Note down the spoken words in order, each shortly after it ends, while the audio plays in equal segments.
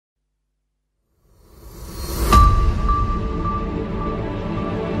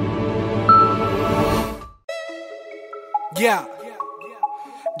Yeah.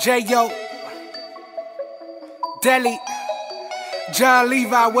 J.O. Deli. John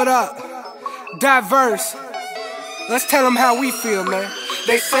Levi, what up? Diverse. Let's tell them how we feel, man.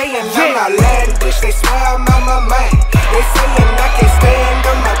 They sayin' I'm outlandish, they swear I'm out my mind. They sayin' I can't stand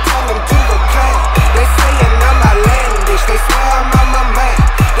them, I tell them to recline. They sayin' I'm outlandish, they swear I'm out my mind.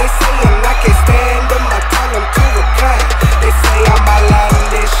 They sayin' I can't stand them, I tell them to recline. They say I'm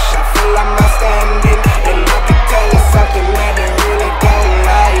outlandish, I feel I'm outstanding. And I can tell you something that they really don't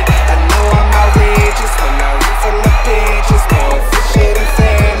like. I know I'm outrageous when I read from the pages. More efficient and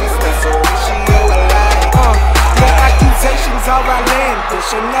fairness, that's a ratio of life. Your accusations are outlandish,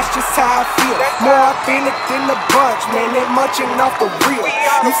 and that's just how I feel. More authentic than the bunch, man, they munching off the real.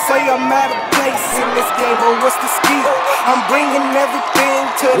 You say I'm out of place in this game, but what's the skill? I'm bringing everything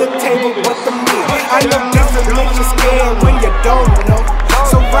to the table but the meal. I know different makes you scared when you don't know.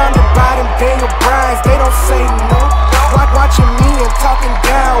 Surrounded by them Daniel Bryans, they don't say no. Watching me and talking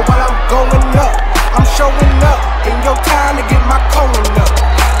down while I'm going up. I'm showing up, in your time to get my colon up.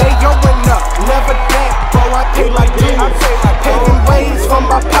 They going up, never that, bro, I pay like dudes. Paving ways for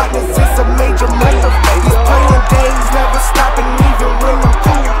my partners, it's a major move. These playing days never stopping even when I'm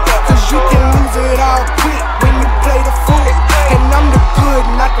cool. Cause you can lose it all quick when you play the fool. And I'm the good,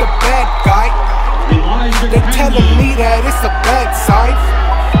 not the bad guy. They telling me that it's a bad sign,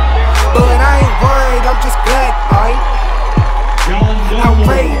 but I ain't worried, I'm just glad I ain't.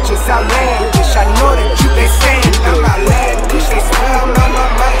 Outrageous, outlandish, I know that you they saying I'm outlandish. They swear I'm on my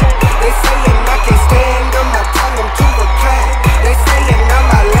mind. They saying I can't stand them, I tell them to recline. They saying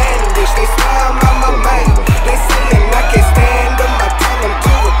I'm outlandish, they swear I'm on my mind. They saying I can't stand them, I tell them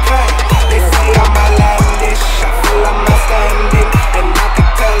to recline. They say I'm outlandish, I feel I'm outstanding. And I can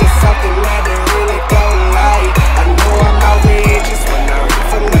tell you something that they really don't like. I know I'm outrageous when I read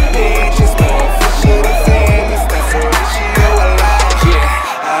from the pages. More efficient and fairness, that's a ratio of life.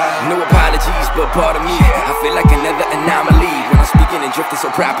 No apologies, but pardon me, I feel like another anomaly when I'm speaking and drifting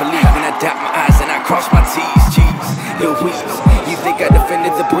so properly. When I dot my eyes and I cross my T's, G's, Louise. You think I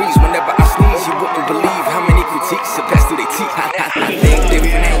defended the breeze whenever I sneeze? You wouldn't believe how many critiques have passed through their teeth. I think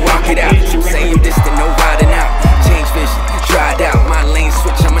different and walk it out. Saying this to no riding out. Change vision, tried out. My lane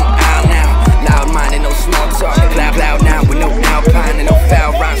switch, I'm an owl now. Loud mind and no small talk. Loud now with no alpine and no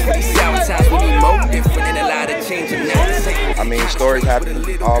foul rhymes. For these sour times we need more different and a lot of change and now the same. I mean, stories happen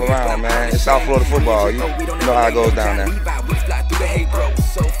all around, man. It's South Florida football. You know how it goes down there.